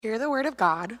Hear the word of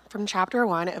God from chapter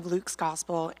 1 of Luke's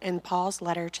Gospel in Paul's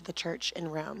letter to the church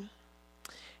in Rome.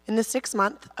 In the 6th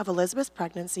month of Elizabeth's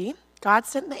pregnancy, God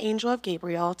sent the angel of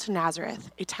Gabriel to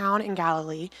Nazareth, a town in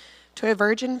Galilee, to a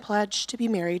virgin pledged to be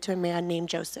married to a man named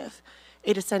Joseph,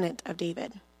 a descendant of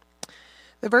David.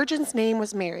 The virgin's name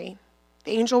was Mary.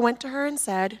 The angel went to her and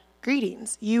said,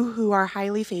 "Greetings, you who are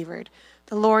highly favored.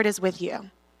 The Lord is with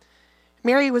you."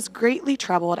 Mary was greatly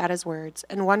troubled at his words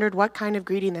and wondered what kind of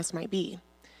greeting this might be.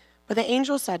 But the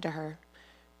angel said to her,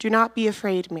 "Do not be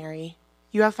afraid, Mary.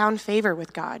 You have found favor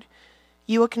with God.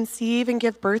 You will conceive and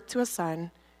give birth to a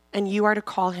son, and you are to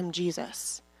call him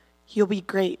Jesus. He will be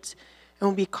great and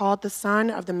will be called the Son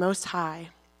of the Most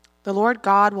High. The Lord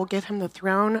God will give him the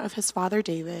throne of his father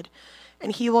David,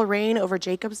 and he will reign over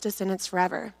Jacob's descendants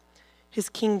forever. His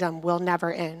kingdom will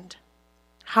never end."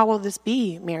 "How will this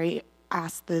be?" Mary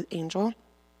asked the angel,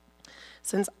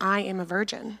 "since I am a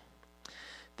virgin?"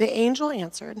 The angel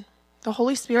answered, "The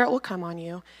Holy Spirit will come on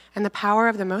you, and the power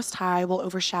of the Most High will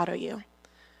overshadow you.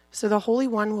 So the Holy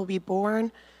One to be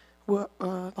born will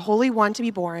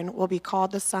be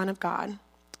called the Son of God.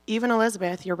 Even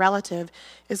Elizabeth, your relative,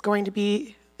 is going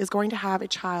to have a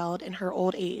child in her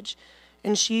old age,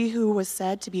 and she who was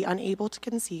said to be unable to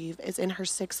conceive is in her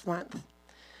 6th month.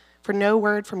 For no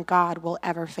word from God will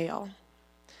ever fail."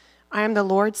 "I am the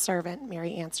Lord's servant,"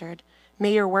 Mary answered.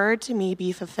 "May your word to me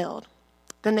be fulfilled."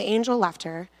 Then the angel left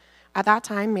her. At that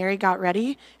time, Mary got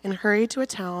ready and hurried to a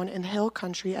town in the hill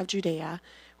country of Judea,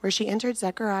 where she entered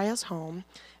Zechariah's home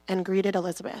and greeted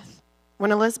Elizabeth.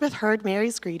 When Elizabeth heard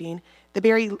Mary's greeting, the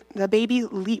baby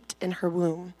leaped in her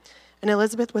womb, and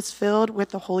Elizabeth was filled with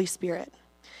the Holy Spirit.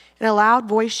 In a loud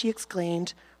voice she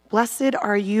exclaimed, "Blessed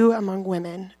are you among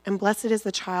women, and blessed is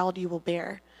the child you will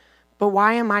bear. But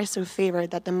why am I so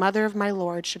favored that the mother of my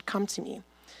Lord should come to me?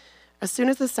 As soon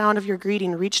as the sound of your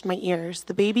greeting reached my ears,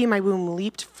 the baby in my womb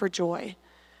leaped for joy.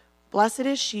 Blessed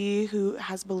is she who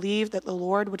has believed that the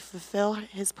Lord would fulfill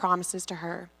his promises to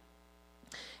her."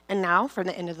 And now from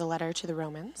the end of the letter to the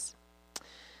Romans.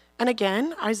 And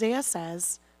again, Isaiah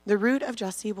says, "The root of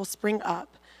Jesse will spring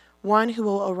up, one who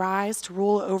will arise to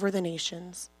rule over the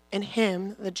nations. In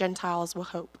him the Gentiles will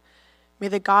hope. May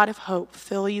the God of hope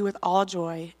fill you with all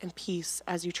joy and peace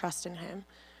as you trust in him,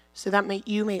 so that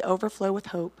you may overflow with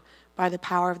hope by the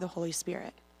power of the Holy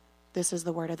Spirit." This is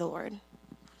the word of the Lord.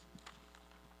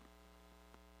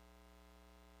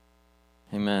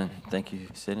 Amen. Thank you,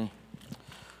 Sydney.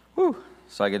 Woo.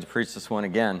 So I get to preach this one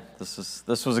again. This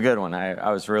was a good one.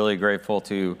 I was really grateful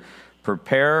to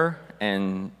prepare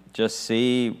and just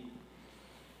see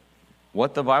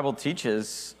what the Bible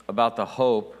teaches about the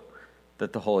hope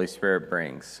that the Holy Spirit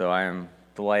brings. So I am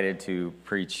delighted to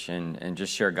preach and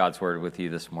just share God's word with you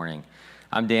this morning.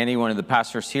 I'm Danny, one of the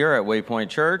pastors here at Waypoint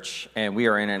Church, and we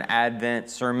are in an Advent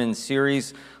sermon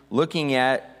series looking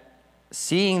at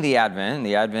seeing the Advent.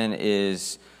 The Advent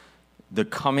is the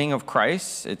coming of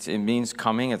Christ. It means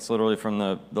coming. It's literally from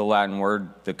the Latin word,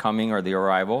 the coming or the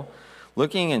arrival.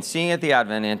 Looking and seeing at the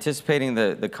Advent, anticipating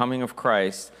the coming of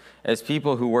Christ as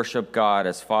people who worship God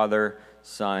as Father,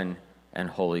 Son,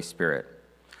 and Holy Spirit.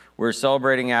 We're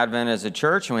celebrating Advent as a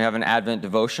church, and we have an Advent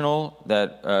devotional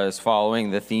that is following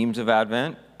the themes of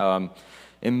Advent.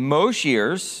 In most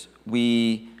years,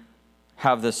 we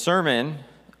have the sermon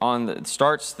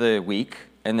starts the week,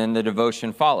 and then the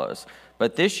devotion follows.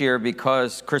 But this year,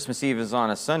 because Christmas Eve is on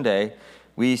a Sunday,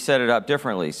 we set it up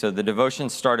differently. So the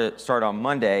devotions start on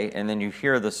Monday, and then you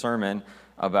hear the sermon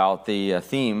about the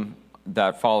theme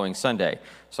that following Sunday.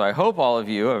 So I hope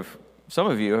some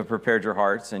of you have prepared your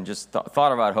hearts and just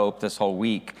thought about hope this whole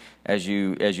week as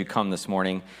you come this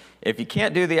morning. If you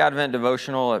can't do the Advent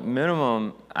devotional, at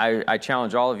minimum, I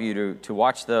challenge all of you to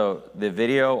watch the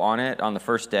video on it on the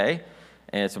first day.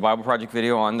 And it's a Bible Project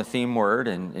video on the theme word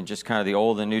and just kind of the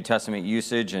Old and New Testament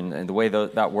usage and the way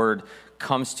that word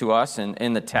comes to us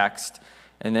in the text.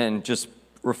 And then just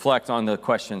reflect on the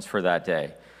questions for that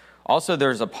day. Also,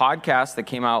 there's a podcast that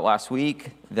came out last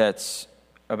week that's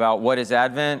about what is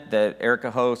Advent that Erica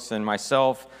hosts and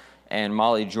myself and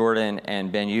Molly Jordan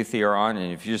and Ben Youthy are on.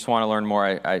 And if you just want to learn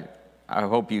more, I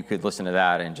hope you could listen to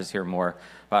that and just hear more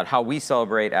about how we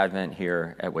celebrate Advent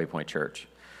here at Waypoint Church.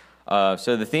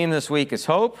 So the theme this week is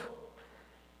hope,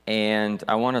 and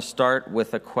I want to start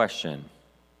with a question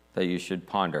that you should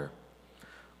ponder.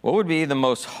 What would be the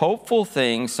most hopeful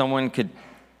thing someone could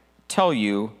tell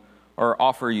you or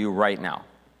offer you right now?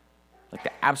 Like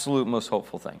the absolute most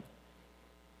hopeful thing.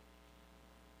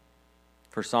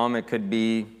 For some, it could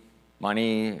be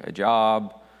money, a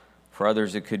job. For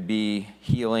others, it could be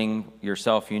healing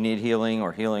yourself. You need healing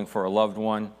or healing for a loved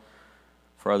one.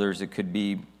 For others, it could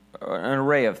be an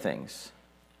array of things.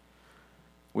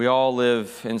 We all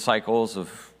live in cycles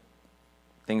of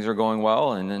things are going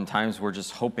well, and then times we're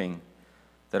just hoping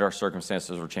that our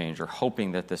circumstances will change or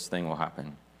hoping that this thing will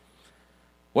happen.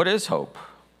 What is hope?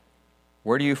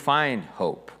 Where do you find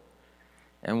hope?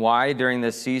 And why, during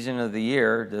this season of the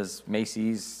year, does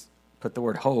Macy's put the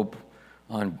word hope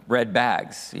on red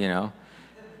bags, you know?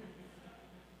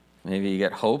 Maybe you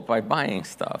get hope by buying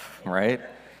stuff, right?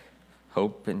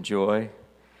 Hope and joy.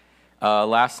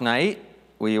 Last night,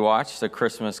 we watched a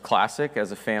Christmas classic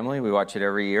as a family. We watch it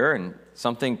every year, and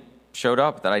something showed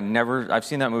up that I've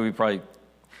seen that movie probably,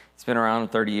 it's been around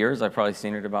 30 years. I've probably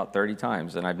seen it about 30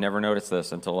 times, and I've never noticed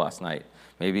this until last night,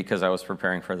 maybe because I was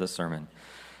preparing for this sermon.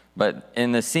 But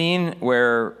in the scene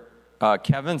where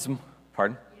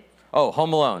pardon? Oh,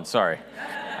 Home Alone, sorry.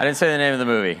 I didn't say the name of the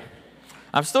movie.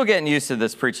 I'm still getting used to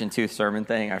this preaching tooth sermon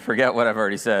thing. I forget what I've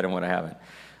already said and what I haven't.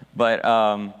 But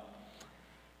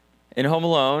in Home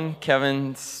Alone,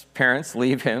 Kevin's parents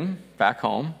leave him back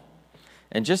home.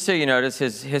 And just so you notice,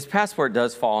 his passport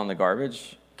does fall in the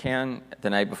garbage can the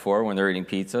night before when they're eating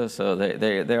pizza. So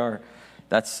they are,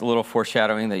 that's a little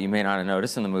foreshadowing that you may not have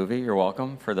noticed in the movie. You're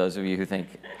welcome, for those of you who think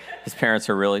his parents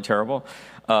are really terrible.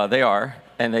 They are,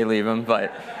 and they leave him.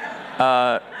 But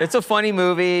it's a funny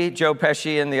movie. Joe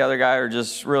Pesci and the other guy are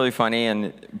just really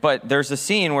funny. But there's a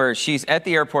scene where she's at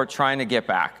the airport trying to get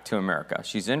back to America.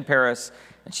 She's in Paris,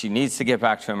 and she needs to get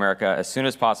back to America as soon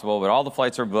as possible, but all the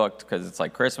flights are booked because it's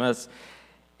like Christmas.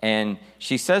 And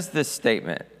she says this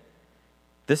statement: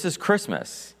 "This is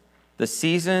Christmas, the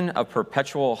season of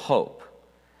perpetual hope."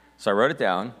 So I wrote it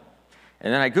down,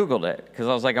 and then I Googled it, because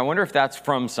I was like, I wonder if that's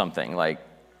from something, like,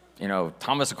 you know,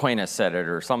 Thomas Aquinas said it,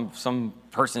 or some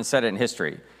person said it in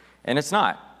history. And it's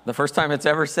not. The first time it's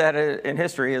ever said it in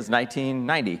history is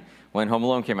 1990, when Home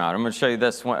Alone came out. I'm going to show you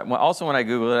this. Also, when I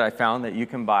Googled it, I found that you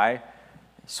can buy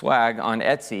swag on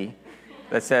Etsy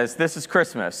that says, "This is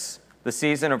Christmas, the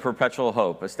season of perpetual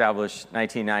hope, established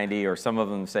 1990, or some of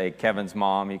them say Kevin's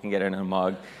mom. You can get it in a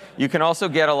mug. You can also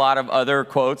get a lot of other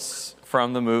quotes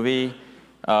from the movie,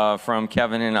 from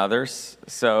Kevin and others.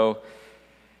 So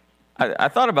I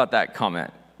thought about that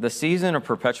comment, the season of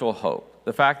perpetual hope.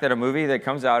 The fact that a movie that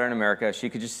comes out in America, she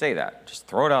could just say that, just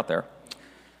throw it out there.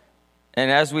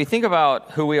 And as we think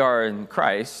about who we are in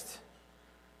Christ,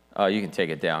 you can take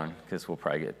it down, because we'll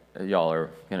probably y'all are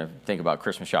going to think about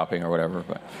Christmas shopping or whatever,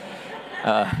 but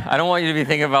I don't want you to be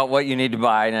thinking about what you need to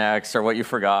buy next, or what you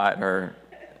forgot, or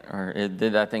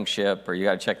did that thing ship, or you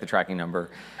got to check the tracking number.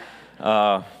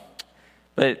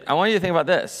 But I want you to think about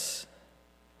this.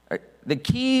 The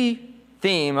key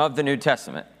theme of the New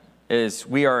Testament is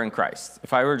we are in Christ.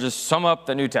 If I were to just sum up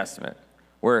the New Testament,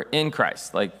 we're in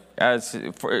Christ, like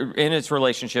in its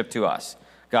relationship to us,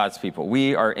 God's people.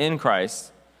 We are in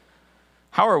Christ.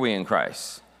 How are we in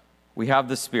Christ? We have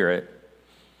the Spirit.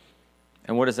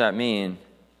 And what does that mean?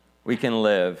 We can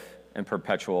live in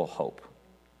perpetual hope,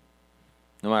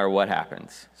 no matter what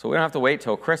happens. So we don't have to wait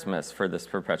till Christmas for this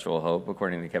perpetual hope,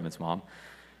 according to Kevin's mom.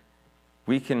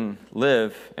 We can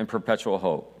live in perpetual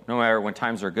hope, no matter when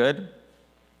times are good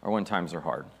or when times are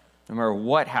hard. No matter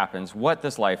what happens, what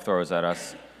this life throws at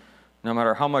us, no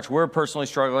matter how much we're personally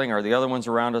struggling or the other ones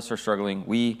around us are struggling,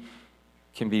 we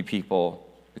can be people,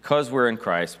 because we're in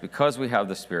Christ, because we have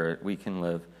the Spirit, we can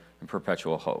live in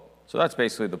perpetual hope. So that's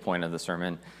basically the point of the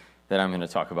sermon that I'm going to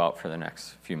talk about for the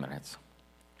next few minutes.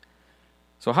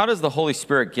 So how does the Holy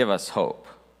Spirit give us hope?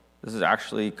 This is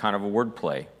actually kind of a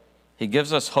wordplay. He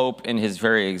gives us hope in his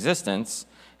very existence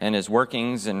and his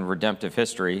workings in redemptive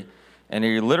history, and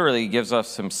he literally gives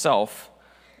us himself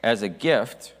as a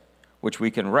gift, which we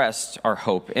can rest our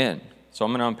hope in. So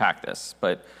I'm going to unpack this.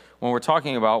 But when we're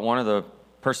talking about one of the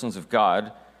persons of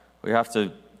God, we have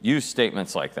to use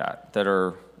statements like that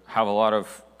have a lot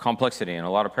of complexity and a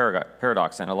lot of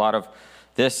paradox and a lot of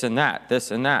this and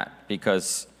that,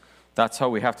 because that's how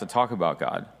we have to talk about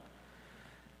God.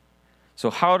 So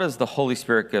how does the Holy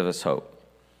Spirit give us hope?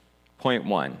 Point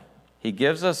one, he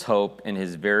gives us hope in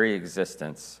his very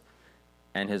existence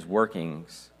and his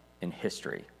workings in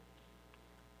history.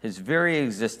 His very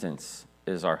existence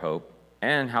is our hope,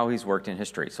 and how he's worked in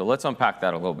history. So let's unpack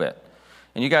that a little bit.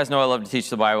 And you guys know I love to teach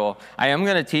the Bible. I am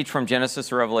going to teach from Genesis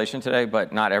to Revelation today,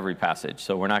 but not every passage.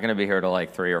 So we're not going to be here till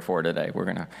like 3 or 4 today. We're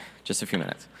going to, just a few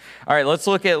minutes. All right, let's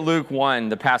look at Luke 1,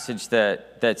 the passage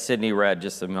that Sydney read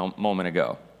just a moment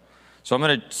ago. So I'm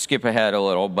going to skip ahead a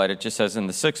little, but it just says, in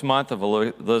the 6th month of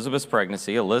Elizabeth's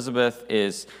pregnancy, Elizabeth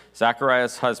is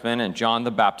Zachariah's husband and John the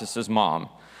Baptist's mom.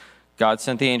 God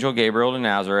sent the angel Gabriel to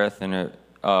Nazareth, and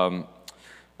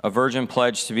a virgin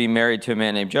pledged to be married to a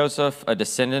man named Joseph, a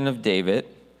descendant of David.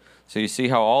 So you see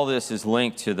how all this is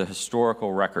linked to the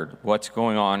historical record, what's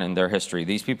going on in their history.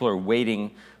 These people are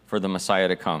waiting for the Messiah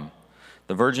to come.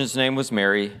 The virgin's name was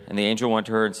Mary, and the angel went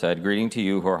to her and said, "Greeting to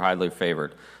you who are highly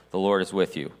favored. The Lord is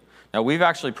with you." Now, we've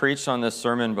actually preached on this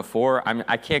sermon before.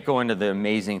 I can't go into the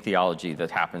amazing theology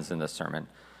that happens in this sermon.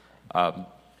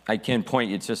 I can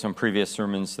point you to some previous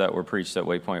sermons that were preached at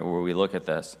Waypoint where we look at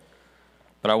this.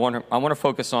 But I want to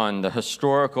focus on the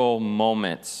historical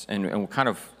moments and kind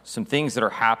of some things that are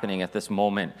happening at this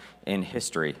moment in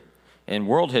history, in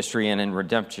world history and in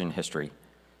redemption history.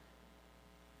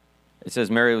 It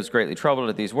says, Mary was greatly troubled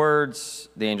at these words.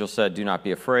 The angel said, "Do not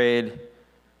be afraid."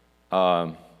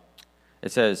 It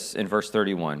says in verse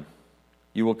 31,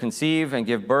 "You will conceive and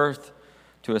give birth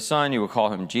to a son. You will call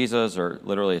him Jesus," or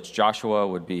literally it's Joshua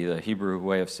would be the Hebrew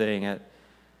way of saying it.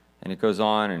 And it goes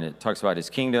on and it talks about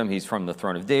his kingdom. He's from the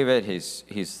throne of David.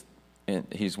 He's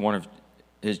one of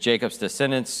his Jacob's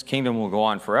descendants. Kingdom will go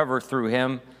on forever through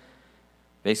him,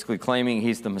 basically claiming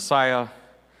he's the Messiah.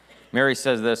 Mary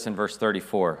says this in verse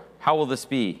 34. "How will this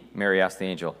be?" Mary asked the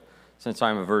angel, "since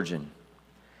I'm a virgin."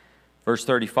 Verse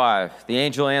 35, the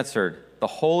angel answered, "The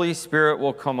Holy Spirit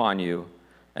will come on you,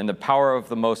 and the power of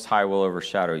the Most High will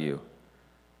overshadow you.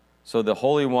 So the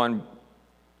Holy One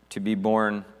to be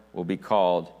born will be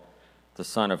called the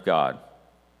Son of God.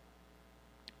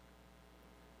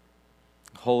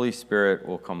 Holy Spirit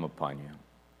will come upon you."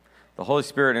 The Holy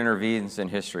Spirit intervenes in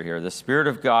history here. The Spirit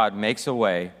of God makes a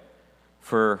way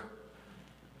for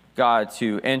God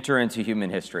to enter into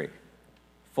human history.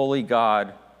 Fully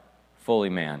God, fully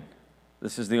man.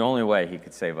 This is the only way he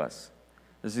could save us.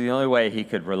 This is the only way he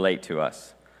could relate to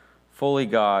us. Fully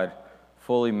God,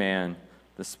 fully man.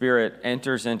 The Spirit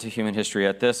enters into human history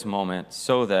at this moment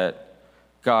so that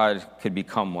God could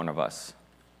become one of us.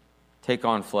 Take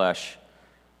on flesh,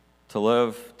 to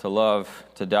live, to love,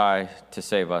 to die, to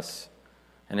save us.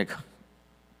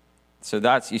 So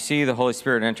you see the Holy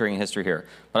Spirit entering history here.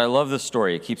 But I love this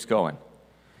story. It keeps going.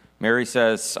 Mary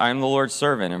says, "I am the Lord's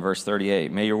servant," in verse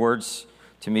 38. "May your words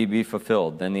to me be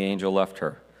fulfilled." Then the angel left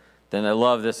her. Then I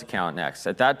love this account next.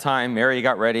 "At that time, Mary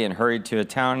got ready and hurried to a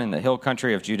town in the hill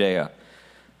country of Judea,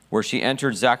 where she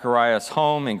entered Zachariah's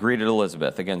home and greeted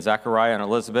Elizabeth." Again, Zachariah and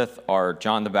Elizabeth are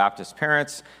John the Baptist's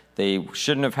parents. They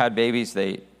shouldn't have had babies.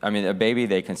 A baby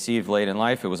they conceived late in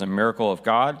life. It was a miracle of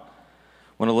God.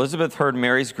 When Elizabeth heard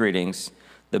Mary's greetings,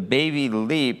 the baby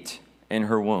leaped in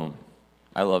her womb.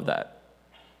 I love that.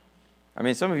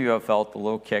 Some of you have felt the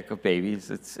little kick of babies.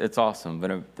 It's awesome.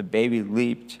 But the baby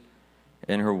leaped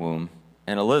in her womb,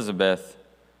 and Elizabeth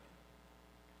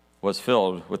was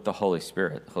filled with the Holy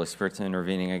Spirit. The Holy Spirit's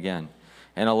intervening again.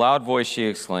 In a loud voice she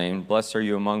exclaimed, "Blessed are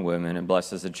you among women, and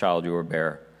blessed is the child you will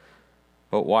bear.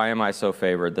 But why am I so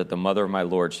favored that the mother of my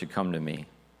Lord should come to me?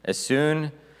 As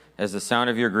soon as the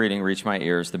sound of your greeting reached my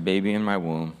ears, the baby in my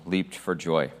womb leaped for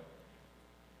joy."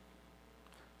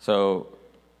 So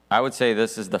I would say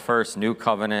this is the first New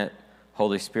Covenant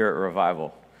Holy Spirit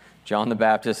revival. John the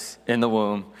Baptist in the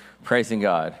womb, praising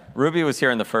God. Ruby was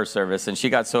here in the first service, and she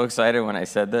got so excited when I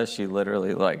said this, she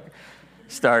literally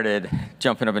started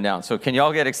jumping up and down. So can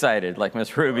y'all get excited like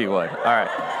Miss Ruby would? All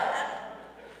right.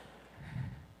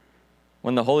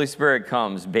 When the Holy Spirit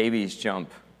comes, babies jump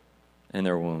in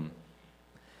their womb.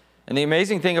 And the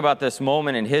amazing thing about this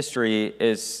moment in history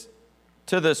is,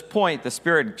 to this point, the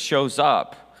Spirit shows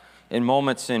up in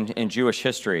moments in Jewish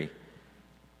history.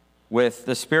 With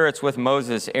the Spirit's with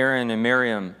Moses, Aaron, and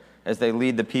Miriam as they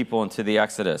lead the people into the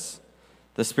Exodus.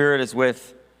 The Spirit is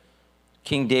with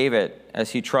King David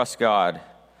as he trusts God.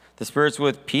 The Spirit's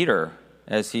with Peter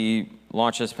as he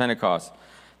launches Pentecost.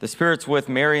 The Spirit's with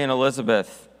Mary and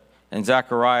Elizabeth and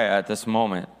Zechariah at this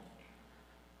moment.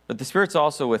 But the Spirit's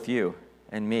also with you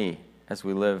and me as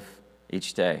we live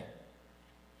each day.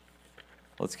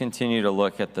 Let's continue to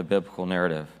look at the biblical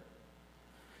narrative.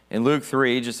 In Luke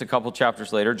 3, just a couple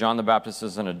chapters later, John the Baptist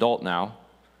is an adult now,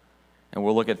 and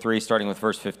we'll look at 3 starting with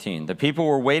verse 15. The people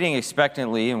were waiting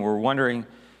expectantly and were wondering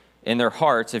in their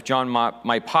hearts if John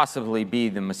might possibly be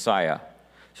the Messiah.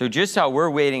 So just how we're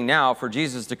waiting now for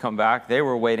Jesus to come back, they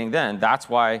were waiting then. That's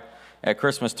why at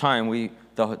Christmas time,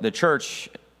 the church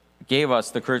gave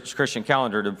us the Christian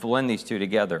calendar to blend these two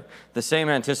together. The same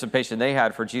anticipation they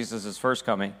had for Jesus' first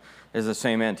coming is the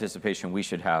same anticipation we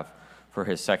should have for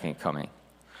his second coming.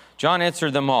 John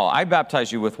answered them all, "I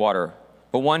baptize you with water,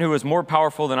 but one who is more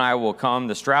powerful than I will come,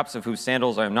 the straps of whose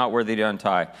sandals I am not worthy to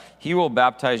untie. He will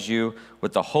baptize you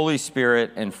with the Holy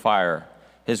Spirit and fire.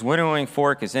 His winnowing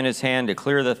fork is in his hand to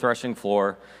clear the threshing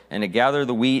floor and to gather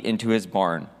the wheat into his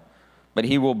barn. But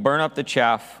he will burn up the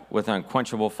chaff with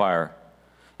unquenchable fire."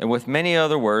 And with many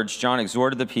other words, John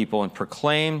exhorted the people and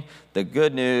proclaimed the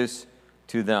good news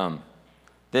to them.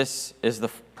 This is the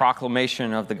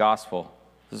proclamation of the gospel.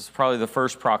 This is probably the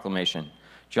first proclamation.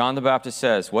 John the Baptist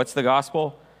says, what's the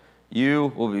gospel?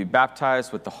 You will be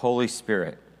baptized with the Holy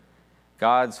Spirit.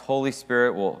 God's Holy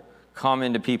Spirit will come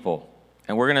into people.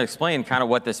 And we're going to explain kind of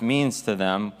what this means to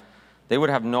them. They would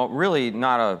have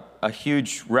not a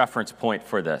huge reference point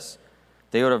for this.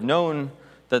 They would have known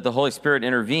that the Holy Spirit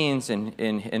intervenes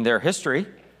in their history,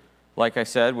 like I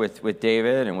said, with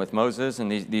David and with Moses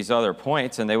and these other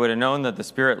points. And they would have known that the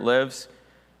Spirit lives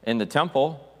in the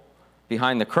temple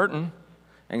behind the curtain,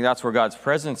 and that's where God's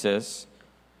presence is.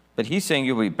 But he's saying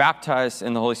you'll be baptized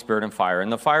in the Holy Spirit and fire. And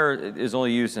the fire is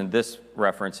only used in this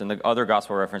reference. In the other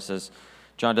gospel references,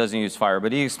 John doesn't use fire.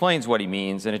 But he explains what he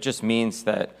means, and it just means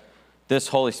that this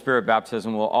Holy Spirit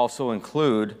baptism will also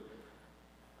include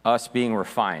us being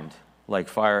refined like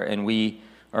fire, and we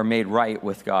are made right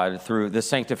with God through the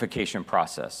sanctification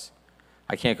process.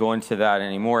 I can't go into that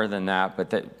any more than that,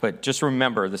 but just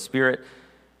remember the Spirit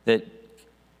that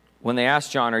when they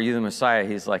asked John, are you the Messiah?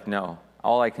 He's like, no,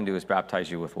 all I can do is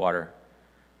baptize you with water.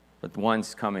 But the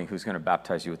one's coming who's going to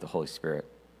baptize you with the Holy Spirit.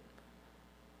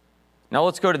 Now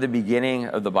let's go to the beginning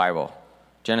of the Bible,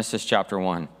 Genesis chapter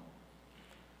 1.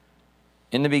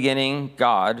 In the beginning,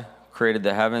 God created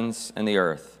the heavens and the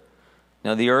earth.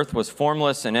 Now the earth was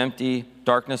formless and empty,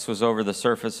 darkness was over the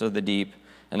surface of the deep,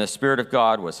 and the Spirit of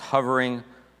God was hovering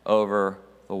over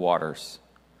the waters.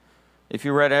 If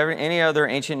you read any other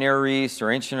ancient Near East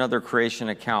or ancient other creation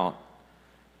account,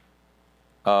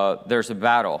 there's a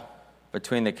battle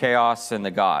between the chaos and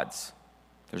the gods.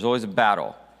 There's always a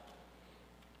battle.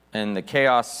 And the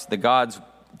chaos, the gods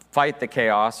fight the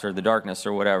chaos or the darkness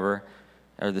or whatever,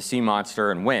 or the sea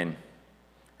monster, and win.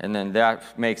 And then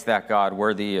that makes that God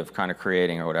worthy of kind of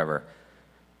creating or whatever.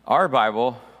 Our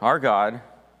Bible, our God,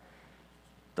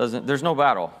 there's no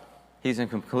battle. He's in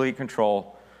complete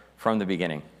control from the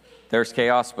beginning. There's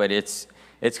chaos, but it's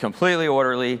completely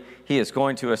orderly. He is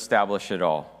going to establish it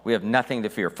all. We have nothing to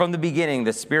fear. From the beginning,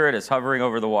 the Spirit is hovering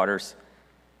over the waters,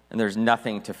 and there's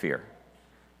nothing to fear.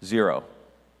 Zero.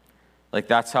 Like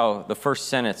that's how the first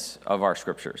sentence of our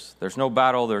scriptures. There's no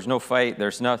battle, there's no fight,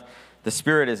 the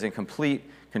Spirit is in complete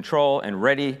control and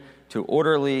ready to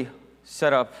orderly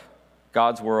set up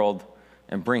God's world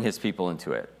and bring his people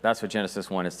into it. That's what Genesis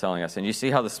 1 is telling us. And you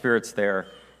see how the Spirit's there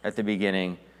at the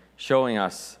beginning, showing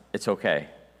us it's okay.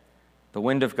 The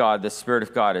wind of God, the Spirit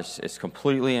of God is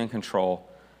completely in control.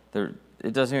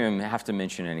 It doesn't even have to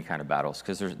mention any kind of battles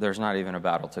because there's not even a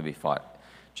battle to be fought.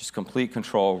 Just complete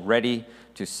control, ready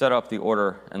to set up the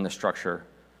order and the structure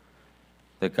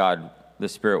that God, the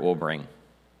Spirit, will bring.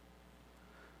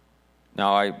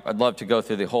 Now, I'd love to go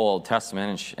through the whole Old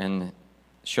Testament and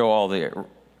show all the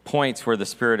points where the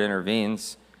Spirit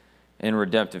intervenes in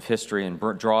redemptive history and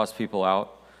draws people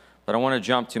out. But I want to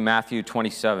jump to Matthew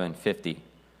 27:50,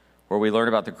 where we learn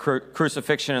about the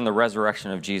crucifixion and the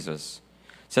resurrection of Jesus.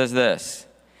 It says this,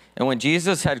 and when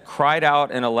Jesus had cried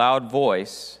out in a loud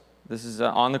voice, this is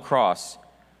on the cross,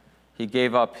 he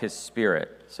gave up his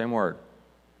spirit. Same word.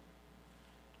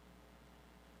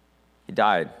 He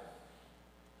died.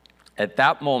 At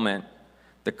that moment,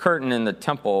 the curtain in the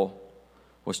temple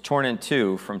was torn in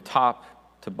two from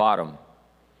top to bottom.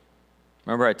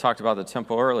 Remember I talked about the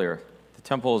temple earlier. The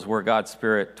temple is where God's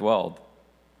Spirit dwelled.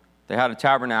 They had a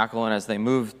tabernacle, and as they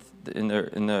moved in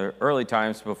the early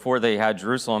times, before they had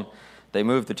Jerusalem, they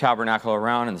moved the tabernacle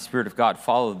around, and the Spirit of God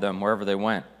followed them wherever they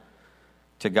went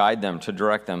to guide them, to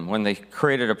direct them. When they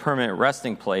created a permanent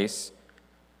resting place,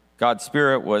 God's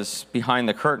Spirit was behind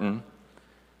the curtain.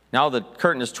 Now the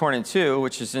curtain is torn in two,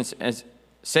 which is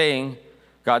saying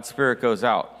God's Spirit goes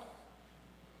out.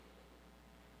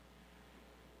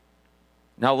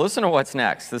 Now listen to what's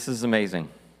next. This is amazing.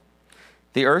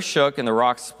 The earth shook and the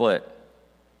rocks split,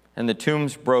 and the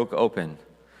tombs broke open.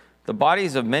 The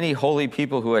bodies of many holy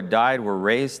people who had died were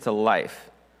raised to life.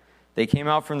 They came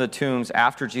out from the tombs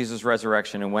after Jesus'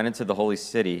 resurrection and went into the holy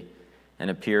city and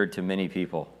appeared to many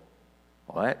people.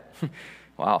 What?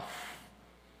 Wow.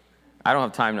 I don't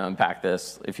have time to unpack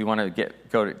this. If you want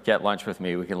to get lunch with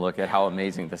me, we can look at how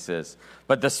amazing this is.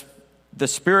 But the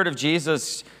Spirit of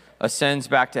Jesus ascends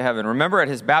back to heaven. Remember, at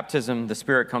his baptism, the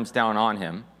Spirit comes down on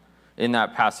him. In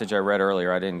that passage I read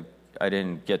earlier, I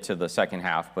didn't get to the second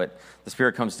half, but the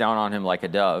Spirit comes down on him like a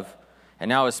dove. And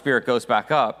now his Spirit goes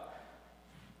back up.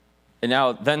 And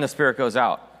then the Spirit goes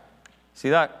out. See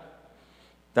that?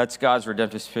 That's God's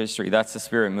redemptive history. That's the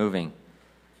Spirit moving.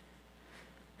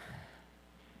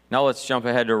 Now let's jump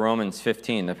ahead to Romans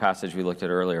 15, the passage we looked at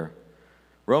earlier.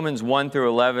 Romans 1 through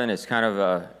 11 is kind of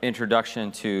an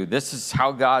introduction to this is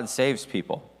how God saves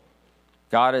people.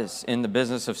 God is in the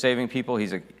business of saving people.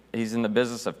 He's He's in the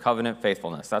business of covenant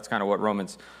faithfulness. That's kind of what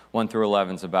Romans 1 through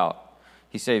 11 is about.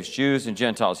 He saves Jews and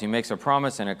Gentiles. He makes a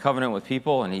promise and a covenant with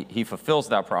people, and he fulfills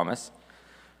that promise.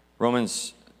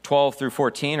 Romans 12 through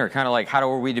 14 are kind of like, how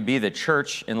are we to be the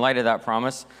church in light of that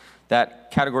promise?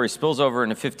 That category spills over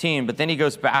into 15, but then he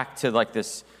goes back to like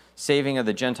this saving of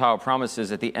the Gentile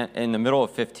promises in the middle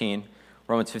of 15,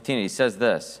 Romans 15. He says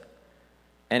this,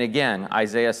 and again,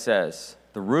 Isaiah says,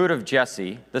 the root of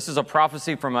Jesse, this is a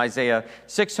prophecy from Isaiah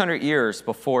 600 years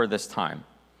before this time.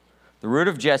 The root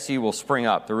of Jesse will spring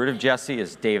up. The root of Jesse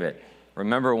is David.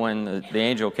 Remember when the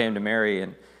angel came to Mary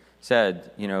and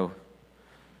said,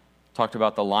 talked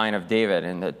about the line of David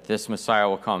and that this Messiah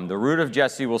will come. The root of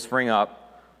Jesse will spring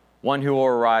up, one who will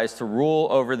arise to rule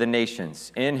over the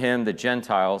nations. In him, the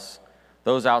Gentiles,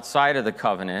 those outside of the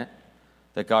covenant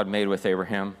that God made with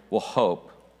Abraham, will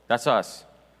hope. That's us.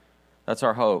 That's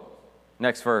our hope.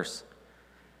 Next verse.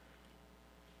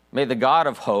 May the God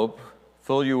of hope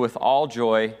fill you with all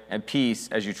joy and peace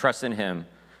as you trust in him,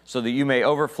 so that you may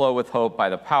overflow with hope by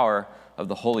the power of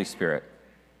the Holy Spirit.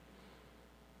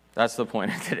 That's the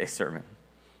point of today's sermon,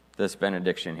 this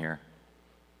benediction here.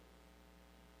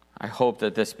 I hope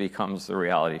that this becomes the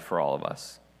reality for all of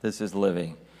us. This is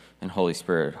living in Holy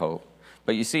Spirit hope.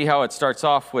 But you see how it starts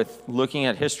off with looking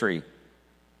at history.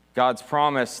 God's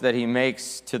promise that he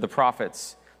makes to the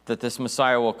prophets that this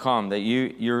Messiah will come, that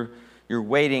you're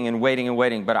waiting and waiting and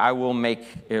waiting, but I will make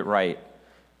it right.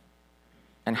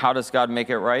 And how does God make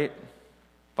it right?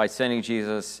 By sending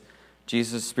Jesus.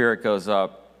 Jesus' Spirit goes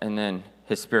up, and then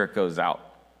his Spirit goes out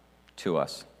to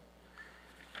us.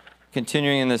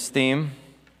 Continuing in this theme,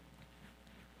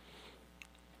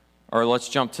 or let's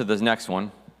jump to the next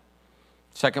one.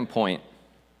 Second point.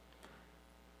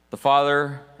 The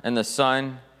Father and the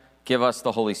Son give us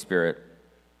the Holy Spirit,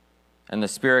 and the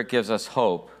Spirit gives us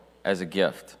hope as a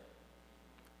gift.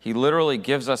 He literally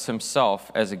gives us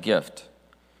himself as a gift,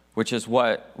 which is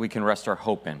what we can rest our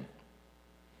hope in.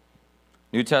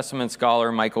 New Testament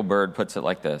scholar Michael Bird puts it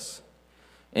like this.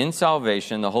 In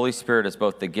salvation, the Holy Spirit is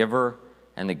both the giver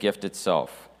and the gift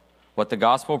itself. What the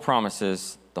gospel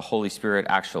promises, the Holy Spirit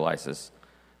actualizes.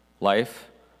 Life,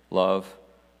 love,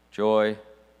 joy,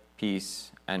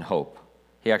 peace, and hope.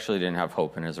 He actually didn't have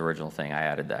hope in his original thing. I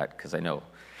added that because I know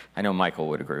Michael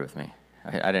would agree with me.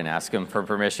 I didn't ask him for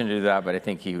permission to do that, but I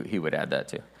think he would add that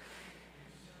too.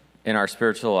 In our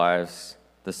spiritual lives,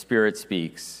 the Spirit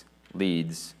speaks,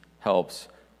 leads, helps,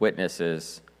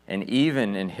 witnesses, and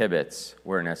even inhibits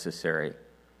where necessary.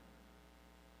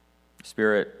 The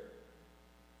Spirit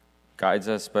guides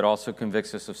us, but also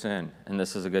convicts us of sin, and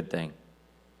this is a good thing.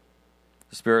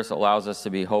 The Spirit allows us to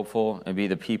be hopeful and be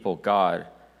the people God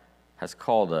has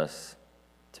called us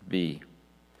to be.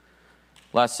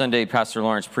 Last Sunday, Pastor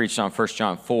Lawrence preached on 1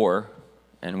 John 4,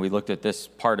 and we looked at this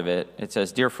part of it. It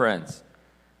says, "Dear friends,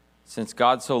 since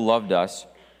God so loved us,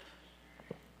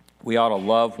 we ought to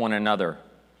love one another.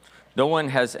 No one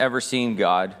has ever seen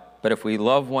God, but if we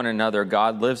love one another,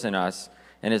 God lives in us,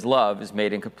 and his love is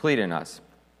made complete in us."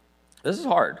 This is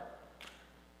hard.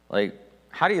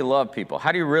 How do you love people?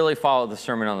 How do you really follow the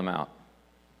Sermon on the Mount?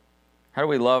 How do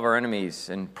we love our enemies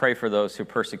and pray for those who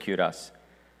persecute us,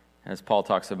 as Paul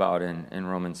talks about in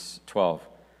Romans 12?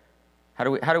 How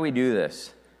do we do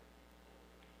this?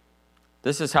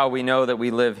 This is how we know that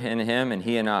we live in him and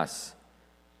he in us.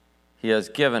 He has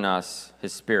given us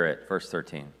his Spirit, verse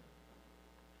 13.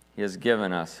 He has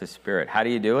given us his Spirit. How do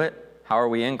you do it? How are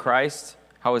we in Christ?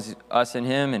 How is us in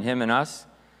him and him in us?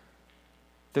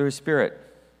 Through his Spirit.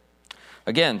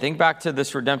 Again, think back to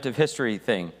this redemptive history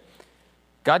thing.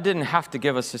 God didn't have to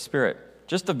give us his Spirit.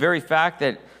 Just the very fact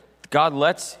that God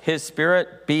lets his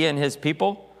Spirit be in his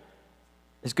people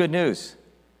is good news.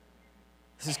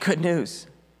 This is good news.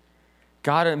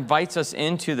 God invites us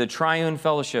into the triune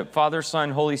fellowship, Father,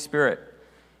 Son, Holy Spirit.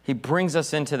 He brings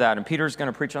us into that, and Peter's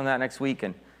going to preach on that next week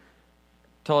and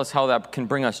tell us how that can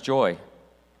bring us joy.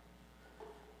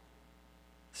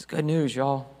 This is good news,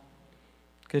 y'all.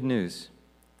 Good news.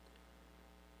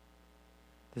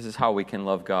 This is how we can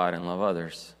love God and love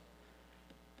others,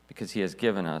 because he has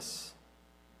given us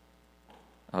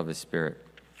of his Spirit.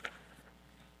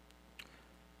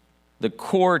 The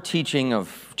core teaching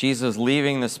of Jesus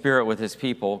leaving the Spirit with his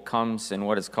people comes in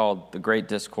what is called the Great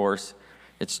Discourse.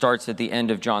 It starts at the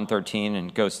end of John 13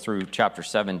 and goes through chapter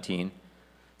 17,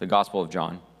 the Gospel of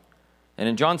John. And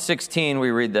in John 16, we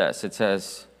read this. It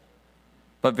says,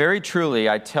 "But very truly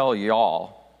I tell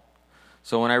y'all."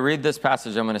 So when I read this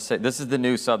passage, I'm going to say, this is the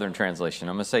New Southern Translation.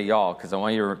 I'm going to say y'all because I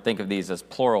want you to think of these as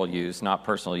plural use, not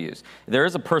personal use. There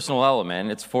is a personal element.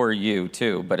 It's for you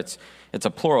too, but it's a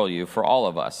plural you for all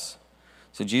of us.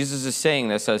 So Jesus is saying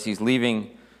this as he's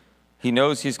leaving He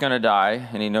knows he's going to die,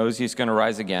 and he knows he's going to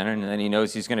rise again, and then he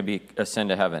knows he's going to ascend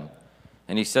to heaven.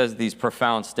 And he says these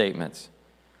profound statements.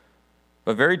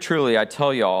 But very truly, I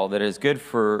tell y'all that it is good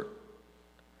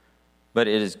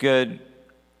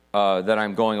that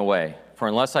I'm going away. For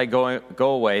unless I go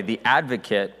away, the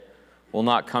advocate will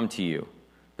not come to you.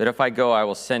 But if I go, I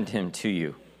will send him to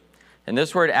you. And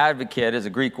this word advocate is a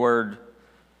Greek word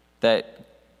that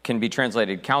can be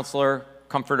translated counselor,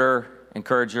 comforter,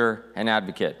 encourager, and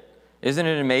advocate. Isn't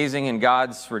it amazing in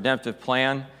God's redemptive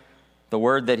plan, the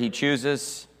word that he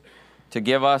chooses to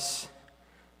give us,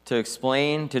 to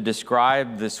explain, to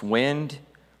describe this wind,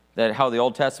 that how the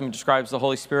Old Testament describes the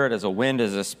Holy Spirit as a wind,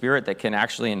 as a spirit that can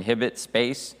actually inhibit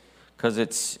space because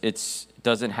it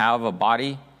doesn't have a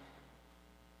body.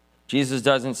 Jesus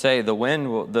doesn't say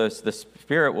the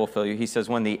Spirit will fill you. He says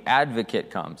when the advocate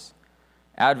comes.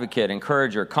 Advocate,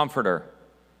 encourager, comforter.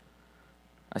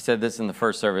 I said this in the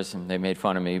first service, and they made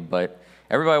fun of me, but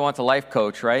everybody wants a life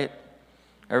coach, right?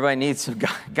 Everybody needs some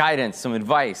guidance, some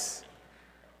advice.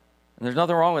 And there's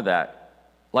nothing wrong with that.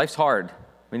 Life's hard.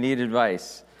 We need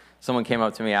advice. Someone came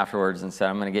up to me afterwards and said,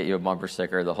 I'm going to get you a bumper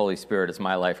sticker. The Holy Spirit is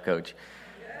my life coach.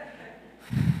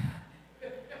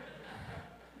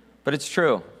 But it's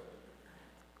true.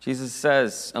 Jesus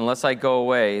says, unless I go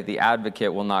away, the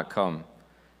advocate will not come.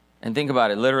 And think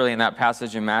about it. Literally in that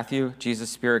passage in Matthew, Jesus'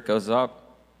 Spirit goes up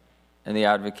and the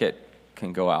advocate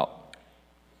can go out.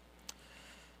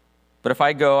 But if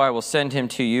I go, I will send him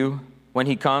to you. When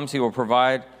he comes, he will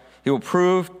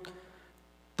prove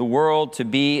the world to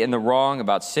be in the wrong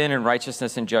about sin and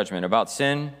righteousness and judgment. About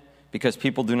sin, because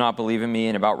people do not believe in me,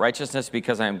 and about righteousness,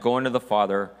 because I am going to the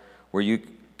Father, where you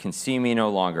can see me no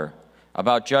longer.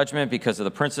 About judgment, because of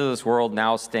the prince of this world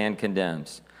now stand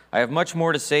condemned. I have much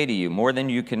more to say to you, more than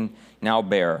you can now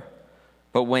bear.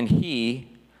 But when he,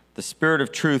 the Spirit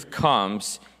of truth,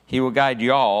 comes, he will guide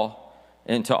y'all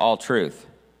into all truth.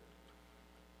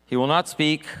 He will not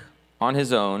speak on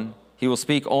his own. He will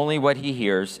speak only what he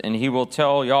hears, and he will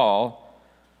tell y'all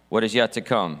what is yet to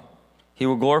come. He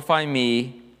will glorify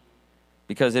me,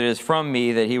 because it is from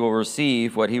me that he will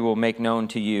receive what he will make known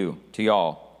to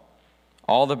y'all.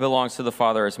 All that belongs to the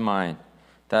Father is mine.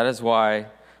 That is why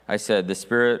I said the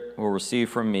Spirit will receive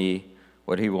from me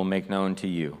what he will make known to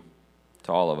you,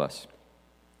 to all of us.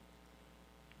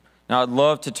 Now, I'd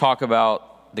love to talk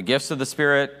about the gifts of the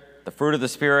Spirit, the fruit of the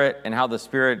Spirit, and how the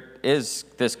Spirit is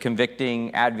this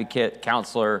convicting advocate,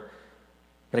 counselor,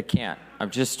 but I can't. I'm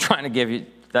just trying to give you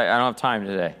that. I don't have time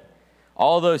today.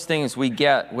 All those things we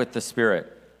get with the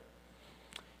Spirit.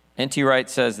 N.T. Wright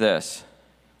says this: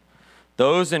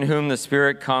 those in whom the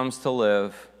Spirit comes to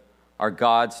live are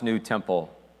God's new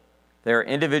temple. They are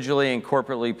individually and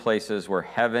corporately places where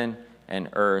heaven and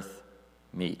earth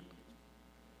meet.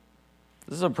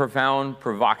 This is a profound,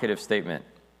 provocative statement.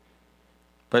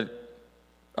 But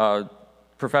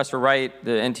Professor Wright,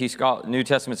 the New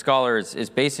Testament scholar, is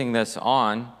basing this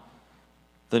on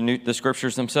the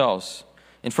scriptures themselves.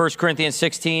 In 1 Corinthians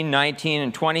 16, 19,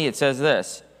 and 20, it says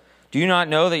this: do you not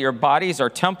know that your bodies are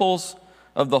temples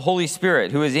of the Holy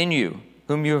Spirit who is in you,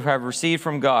 whom you have received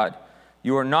from God?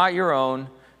 You are not your own.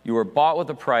 You were bought with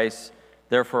a price.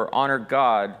 Therefore, honor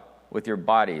God with your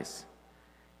bodies.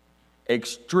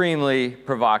 Extremely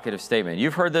provocative statement.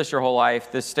 You've heard this your whole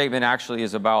life. This statement actually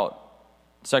is about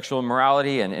sexual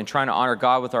immorality and trying to honor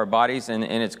God with our bodies in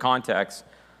its context.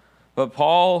 But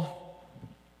Paul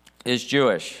is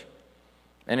Jewish.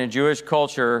 And in Jewish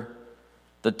culture,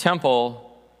 the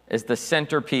temple is the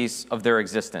centerpiece of their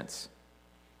existence.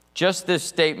 Just this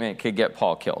statement could get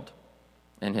Paul killed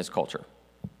in his culture.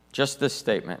 Just this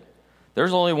statement.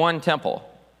 There's only one temple,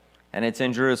 and it's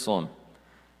in Jerusalem.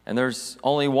 And there's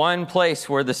only one place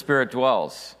where the Spirit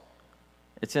dwells.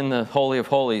 It's in the Holy of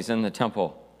Holies, in the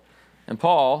temple. And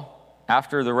Paul,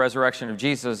 after the resurrection of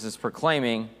Jesus, is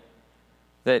proclaiming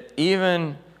that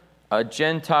even a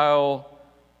Gentile,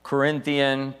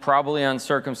 Corinthian, probably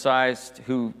uncircumcised,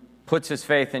 who puts his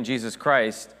faith in Jesus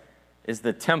Christ, is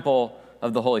the temple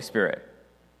of the Holy Spirit.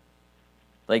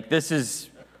 Like, this is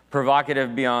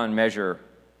provocative beyond measure,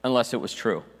 unless it was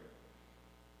true.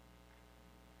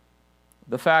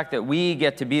 The fact that we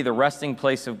get to be the resting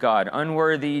place of God,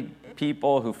 unworthy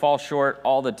people who fall short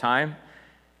all the time,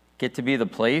 get to be the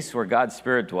place where God's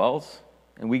Spirit dwells,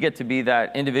 and we get to be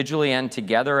that individually and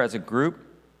together as a group.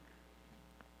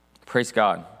 Praise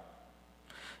God.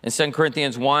 In 2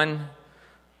 Corinthians 1,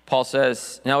 Paul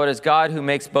says, now it is God who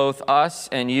makes both us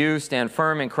and you stand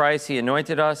firm in Christ. He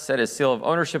anointed us, set his seal of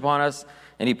ownership on us,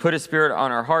 and he put his Spirit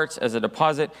on our hearts as a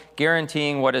deposit,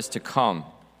 guaranteeing what is to come.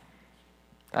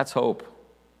 That's hope.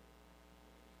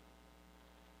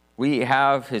 We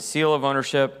have his seal of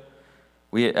ownership.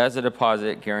 We, as a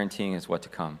deposit, guaranteeing is what to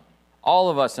come. All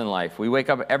of us in life, we wake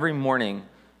up every morning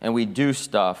and we do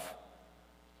stuff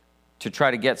to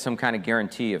try to get some kind of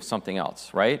guarantee of something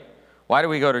else, right? Why do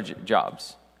we go to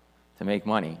jobs? To make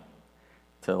money,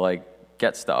 to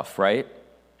get stuff, right?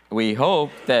 We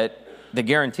hope that the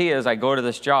guarantee is I go to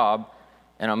this job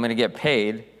and I'm going to get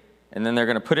paid, and then they're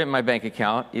going to put it in my bank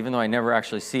account, even though I never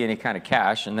actually see any kind of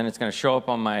cash, and then it's going to show up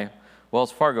on my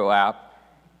Wells Fargo app.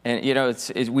 And,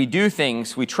 we do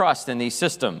things, we trust in these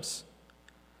systems.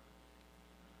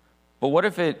 But what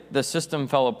if the system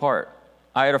fell apart?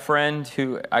 I had a friend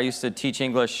who I used to teach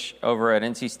English over at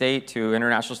NC State to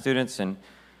international students, and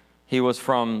he was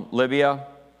from Libya,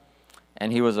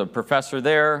 and he was a professor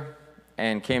there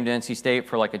and came to NC State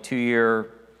for a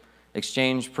 2-year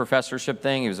exchange professorship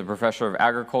thing. He was a professor of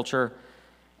agriculture,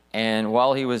 and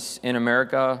while he was in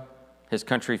America, his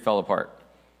country fell apart.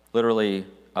 Literally,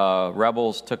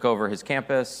 rebels took over his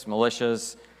campus,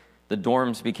 militias. The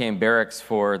dorms became barracks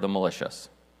for the militias.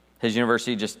 His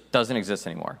university just doesn't exist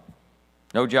anymore.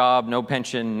 No job, no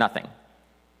pension, nothing.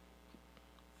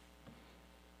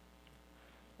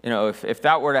 If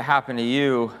that were to happen to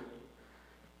you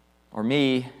or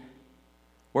me,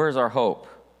 where's our hope?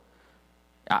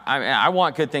 I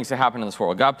want good things to happen in this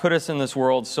world. God put us in this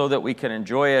world so that we can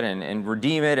enjoy it and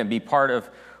redeem it and be part of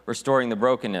restoring the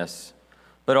brokenness.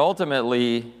 But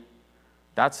ultimately,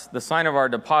 that's the sign of our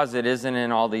deposit isn't in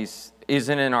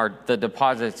the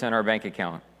deposits in our bank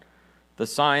account. The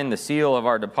sign, the seal of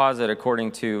our deposit,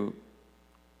 according to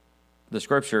the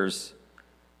scriptures,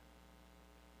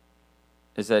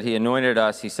 is that he anointed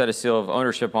us, he set a seal of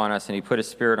ownership on us, and he put his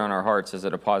spirit on our hearts as a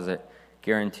deposit,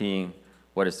 guaranteeing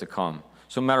what is to come.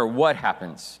 So no matter what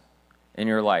happens in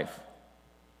your life,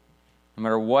 no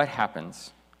matter what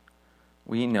happens,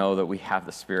 we know that we have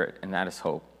the Spirit, and that is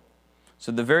hope.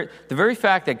 So the very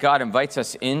fact that God invites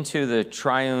us into the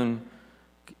triune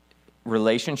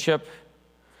relationship,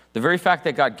 the very fact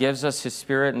that God gives us his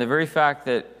Spirit, and the very fact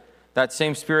that that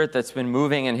same Spirit that's been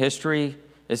moving in history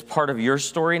is part of your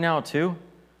story now too,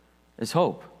 is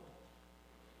hope.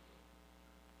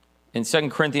 In 2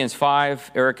 Corinthians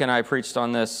 5, Eric and I preached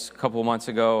on this a couple of months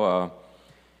ago.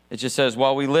 It just says,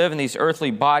 while we live in these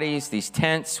earthly bodies, these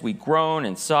tents, we groan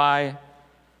and sigh.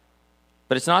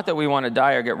 But it's not that we want to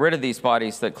die or get rid of these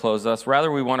bodies that clothe us. Rather,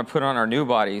 we want to put on our new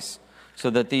bodies so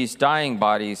that these dying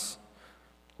bodies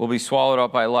will be swallowed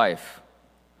up by life.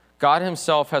 God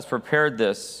himself has prepared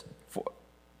us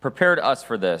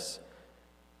for this.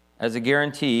 As a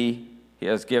guarantee, he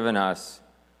has given us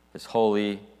his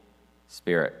Holy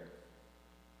Spirit.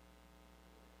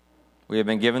 We have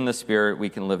been given the Spirit, we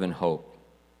can live in hope.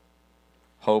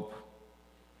 Hope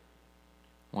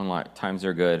when times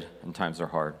are good and times are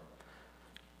hard.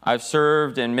 I've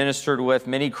served and ministered with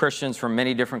many Christians from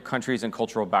many different countries and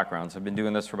cultural backgrounds. I've been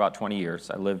doing this for about 20 years.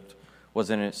 Was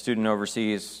a student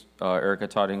overseas. Erica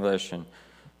taught English, and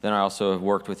then I also have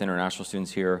worked with international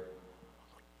students here.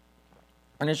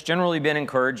 And it's generally been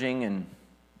encouraging and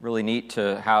really neat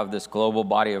to have this global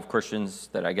body of Christians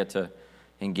that I get to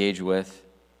engage with.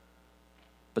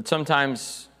 But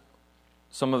sometimes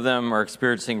some of them are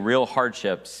experiencing real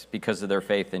hardships because of their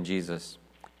faith in Jesus.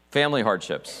 Family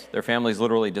hardships. Their families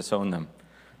literally disown them.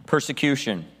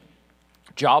 Persecution,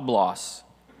 job loss,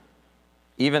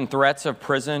 even threats of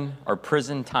prison or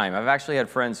prison time. I've actually had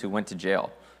friends who went to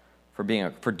jail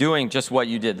for doing just what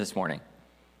you did this morning.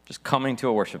 Just coming to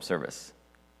a worship service,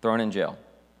 thrown in jail.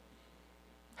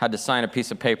 Had to sign a piece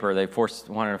of paper. They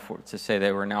wanted to say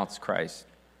they renounce Christ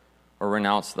or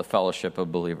renounce the fellowship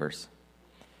of believers.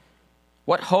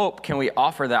 What hope can we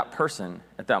offer that person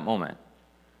at that moment?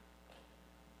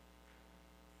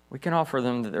 We can offer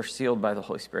them that they're sealed by the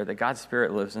Holy Spirit, that God's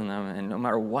Spirit lives in them, and no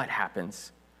matter what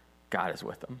happens, God is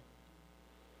with them.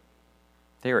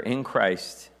 They are in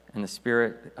Christ, and the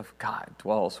Spirit of God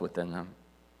dwells within them.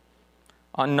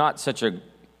 On not such a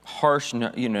harsh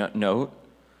note,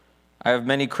 I have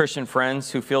many Christian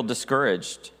friends who feel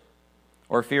discouraged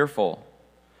or fearful,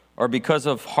 or because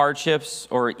of hardships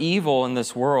or evil in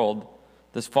this world,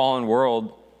 this fallen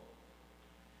world,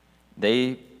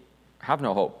 they have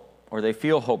no hope. Or they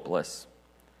feel hopeless.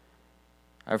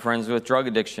 I have friends with drug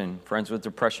addiction, friends with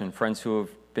depression, friends who have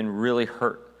been really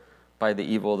hurt by the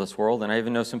evil of this world. And I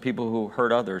even know some people who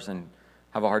hurt others and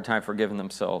have a hard time forgiving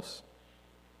themselves.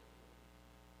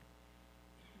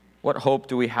 What hope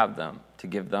do we have to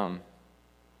give them?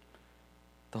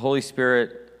 The Holy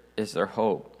Spirit is their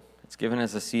hope. It's given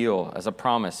as a seal, as a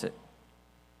promise,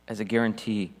 as a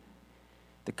guarantee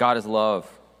that God is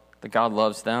love, that God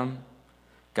loves them.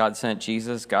 God sent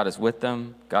Jesus. God is with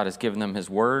them. God has given them his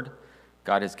word.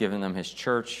 God has given them his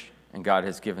church. And God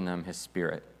has given them his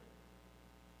Spirit.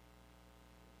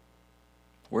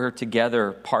 We're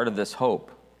together part of this hope.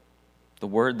 The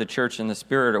Word, the church, and the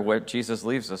Spirit are what Jesus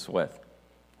leaves us with.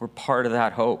 We're part of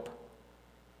that hope.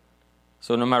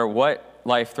 So no matter what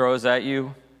life throws at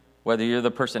you, whether you're the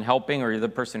person helping or you're the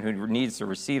person who needs to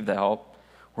receive the help,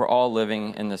 we're all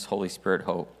living in this Holy Spirit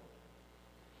hope.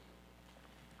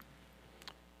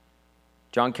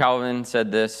 John Calvin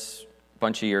said this a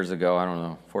bunch of years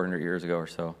ago, 400 years ago or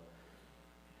so.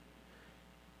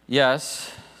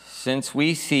 Yes, since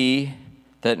we see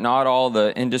that not all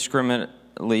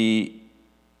indiscriminately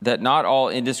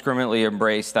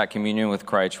embrace that communion with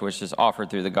Christ which is offered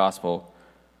through the gospel,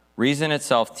 reason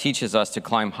itself teaches us to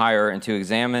climb higher and to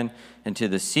examine into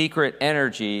the secret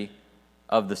energy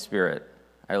of the Spirit.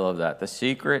 I love that. The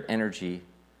secret energy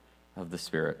of the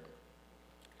Spirit,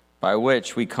 by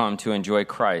which we come to enjoy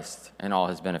Christ and all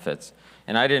his benefits.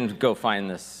 And I didn't go find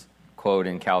this quote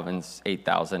in Calvin's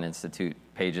 8,000 Institute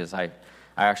pages. I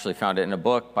actually found it in a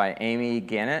book by Amy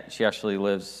Gannett. She actually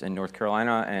lives in North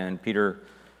Carolina, and Peter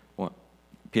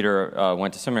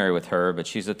went to seminary with her, but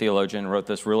she's a theologian, wrote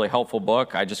this really helpful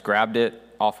book. I just grabbed it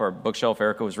off our bookshelf.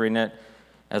 Erica was reading it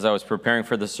as I was preparing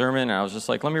for the sermon, and I was just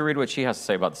like, let me read what she has to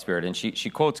say about the Spirit. And she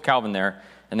quotes Calvin there,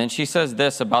 and then she says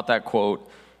this about that quote,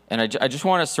 and I just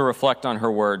want us to reflect on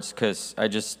her words, because I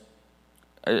just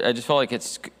feel like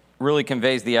it really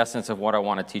conveys the essence of what I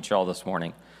want to teach you all this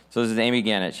morning. So this is Amy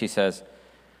Gannett. She says,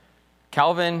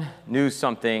 Calvin knew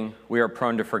something we are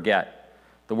prone to forget.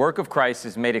 The work of Christ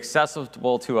is made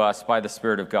accessible to us by the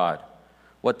Spirit of God.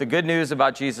 What the good news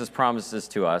about Jesus promises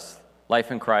to us, life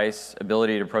in Christ,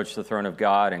 ability to approach the throne of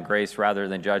God, and grace rather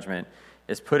than judgment,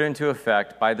 is put into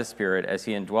effect by the Spirit as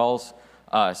he indwells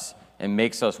us and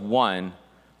makes us one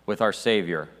with our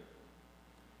Savior.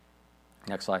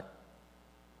 Next slide.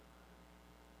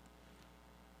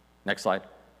 Next slide.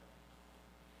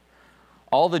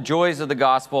 All the joys of the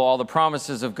gospel, all the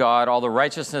promises of God, all the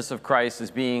righteousness of Christ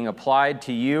is being applied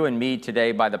to you and me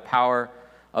today by the power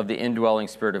of the indwelling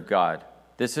Spirit of God.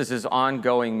 This is his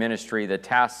ongoing ministry, the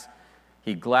task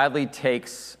he gladly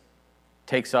takes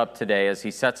up today as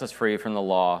he sets us free from the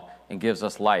law and gives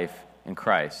us life in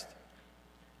Christ.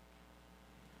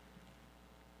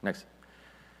 Next.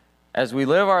 As we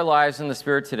live our lives in the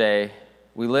Spirit today,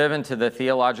 we live into the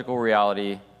theological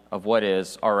reality of what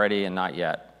is already and not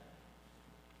yet.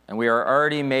 And we are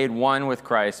already made one with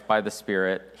Christ by the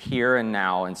Spirit here and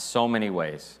now in so many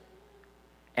ways.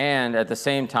 And at the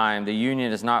same time, the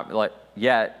union is not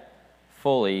yet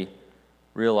fully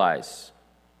realized.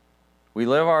 We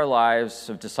live our lives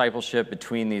of discipleship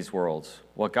between these worlds,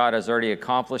 what God has already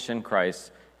accomplished in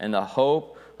Christ, and the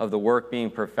hope of the work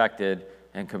being perfected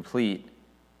and complete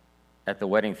at the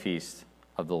wedding feast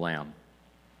of the Lamb.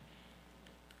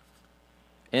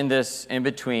 In this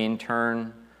in-between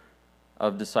turn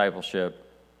of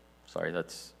discipleship,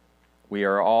 we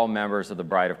are all members of the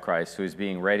bride of Christ who is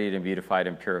being readied and beautified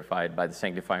and purified by the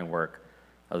sanctifying work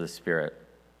of the Spirit.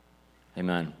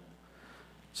 Amen.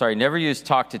 Sorry, never use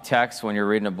talk to text when you're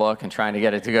reading a book and trying to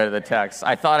get it to go to the text.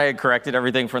 I thought I had corrected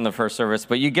everything from the first service,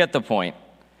 but you get the point.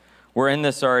 We're in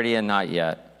this already and not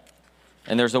yet.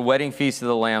 And there's a wedding feast of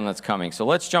the Lamb that's coming. So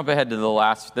let's jump ahead to the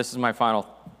last. This is my final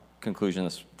conclusion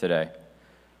today.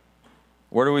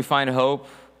 Where do we find hope?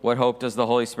 What hope does the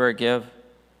Holy Spirit give?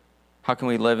 How can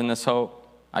we live in this hope?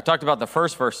 I talked about the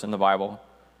first verse in the Bible,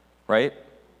 right?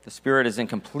 The Spirit is in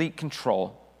complete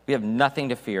control. We have nothing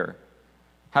to fear.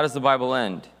 How does the Bible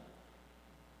end?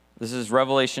 This is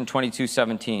Revelation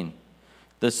 22:17.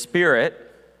 The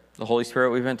Spirit, the Holy Spirit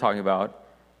we've been talking about,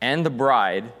 and the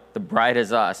bride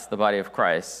is us, the body of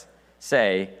Christ,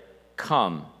 say,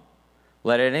 come.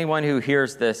 Let anyone who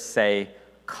hears this say,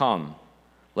 come.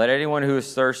 Let anyone who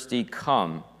is thirsty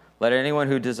come. Let anyone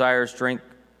who desires drink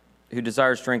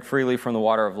freely from the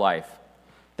water of life.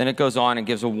 Then it goes on and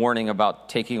gives a warning about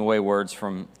taking away words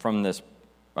from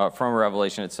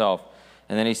Revelation itself.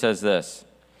 And then he says this: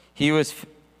 he who is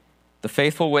the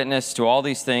faithful witness to all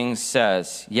these things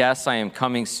says, yes, I am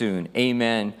coming soon.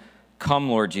 Amen. Come,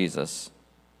 Lord Jesus.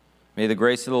 May the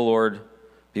grace of the Lord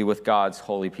be with God's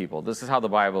holy people. This is how the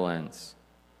Bible ends.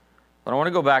 But I want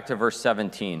to go back to verse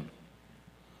 17.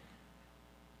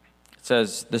 It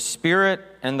says, the Spirit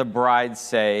and the bride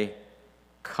say,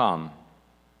 come.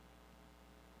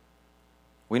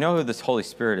 We know who this Holy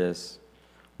Spirit is.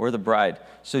 We're the bride.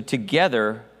 So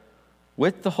together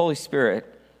with the Holy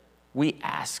Spirit, we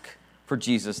ask for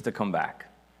Jesus to come back.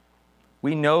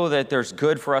 We know that there's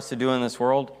good for us to do in this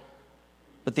world,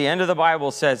 but the end of the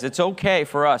Bible says it's okay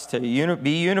for us to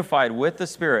be unified with the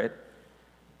Spirit.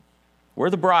 We're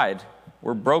the bride.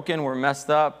 We're broken. We're messed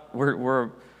up.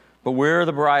 But we're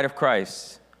the bride of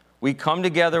Christ. We come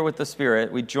together with the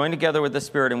Spirit, we join together with the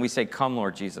Spirit, and we say, come,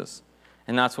 Lord Jesus.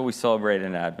 And that's what we celebrate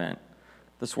in Advent.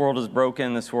 This world is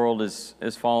broken, this world is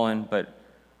fallen, but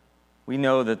we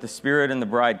know that the Spirit and the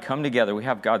bride come together. We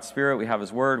have God's Spirit, we have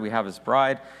His Word, we have His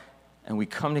bride, and we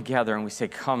come together and we say,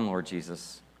 come, Lord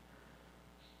Jesus.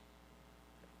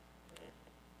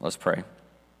 Let's pray.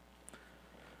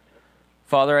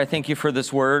 Father, I thank you for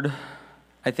this word.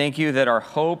 I thank you that our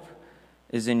hope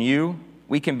is in you.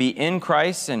 We can be in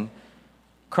Christ, and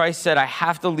Christ said, I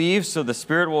have to leave so the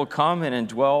Spirit will come and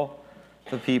indwell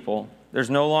the people. There's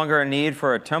no longer a need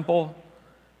for a temple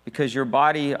because your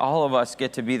body, all of us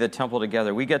get to be the temple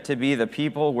together. We get to be the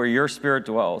people where your Spirit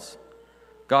dwells.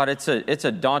 God, it's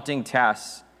a daunting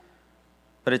task,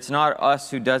 but it's not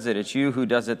us who does it. It's you who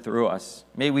does it through us.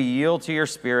 May we yield to your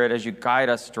Spirit as you guide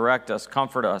us, direct us,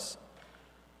 comfort us,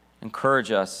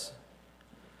 encourage us.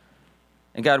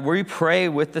 And God, we pray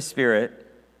with the Spirit,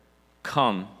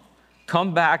 come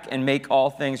back and make all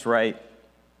things right.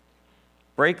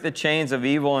 Break the chains of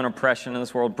evil and oppression in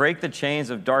this world. Break the chains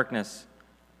of darkness.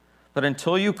 But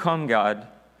until you come, God,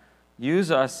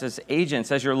 use us as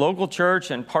agents, as your local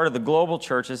church and part of the global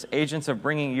church, as agents of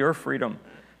bringing your freedom,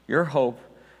 your hope,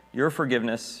 your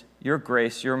forgiveness, your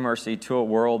grace, your mercy to a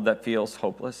world that feels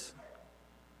hopeless.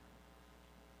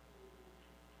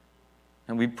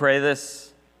 And we pray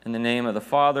this in the name of the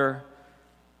Father,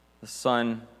 the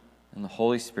Son, and the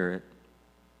Holy Spirit.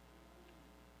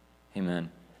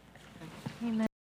 Amen. Amen.